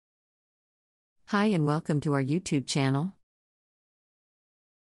Hi and welcome to our YouTube channel.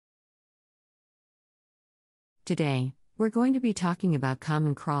 Today, we're going to be talking about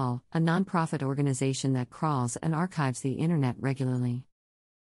Common Crawl, a nonprofit organization that crawls and archives the internet regularly.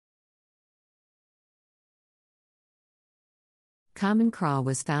 Common Crawl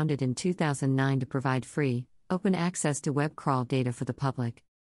was founded in 2009 to provide free, open access to web crawl data for the public.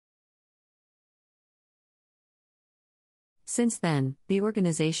 Since then, the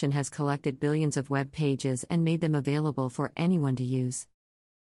organization has collected billions of web pages and made them available for anyone to use.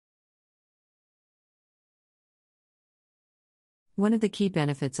 One of the key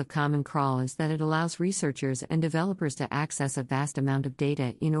benefits of Common Crawl is that it allows researchers and developers to access a vast amount of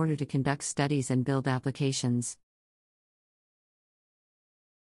data in order to conduct studies and build applications.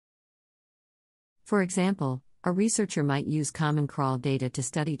 For example, a researcher might use Common Crawl data to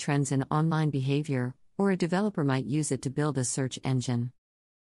study trends in online behavior, or a developer might use it to build a search engine.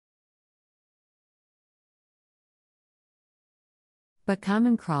 But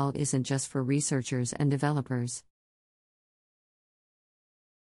Common Crawl isn't just for researchers and developers.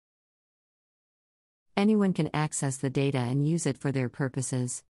 Anyone can access the data and use it for their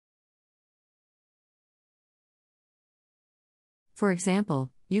purposes. For example,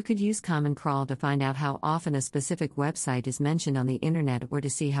 you could use Common Crawl to find out how often a specific website is mentioned on the internet or to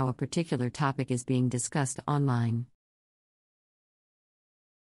see how a particular topic is being discussed online.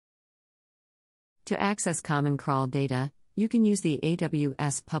 To access Common Crawl data, you can use the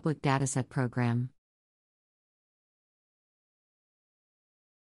AWS Public Dataset program.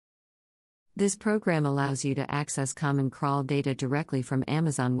 This program allows you to access Common Crawl data directly from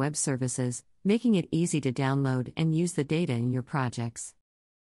Amazon Web Services, making it easy to download and use the data in your projects.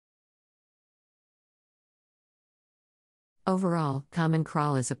 Overall, Common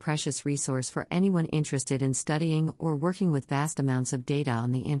Crawl is a precious resource for anyone interested in studying or working with vast amounts of data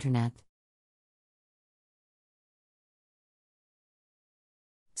on the internet.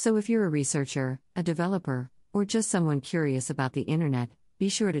 So if you're a researcher, a developer, or just someone curious about the internet, be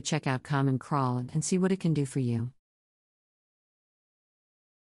sure to check out Common Crawl and see what it can do for you.